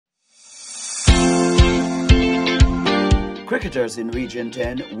Cricketers in Region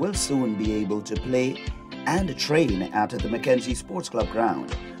 10 will soon be able to play and train at the Mackenzie Sports Club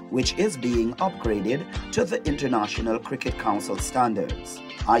Ground, which is being upgraded to the International Cricket Council standards.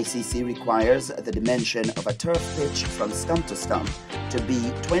 ICC requires the dimension of a turf pitch from stump to stump to be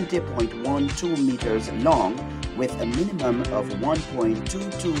 20.12 meters long with a minimum of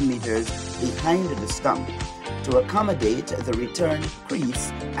 1.22 meters behind the stump to accommodate the return,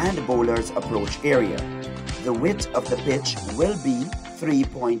 crease and bowler's approach area. The width of the pitch will be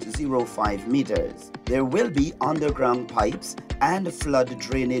 3.05 meters. There will be underground pipes and flood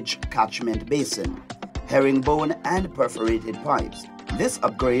drainage catchment basin, herringbone and perforated pipes. This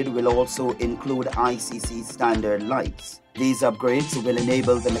upgrade will also include ICC standard lights. These upgrades will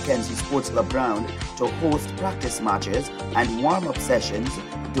enable the Mackenzie Sports Club Ground to host practice matches and warm-up sessions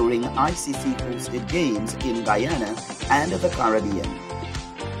during ICC-hosted games in Guyana and the Caribbean.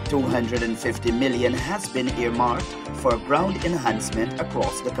 $250 million has been earmarked for ground enhancement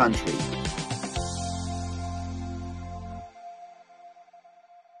across the country.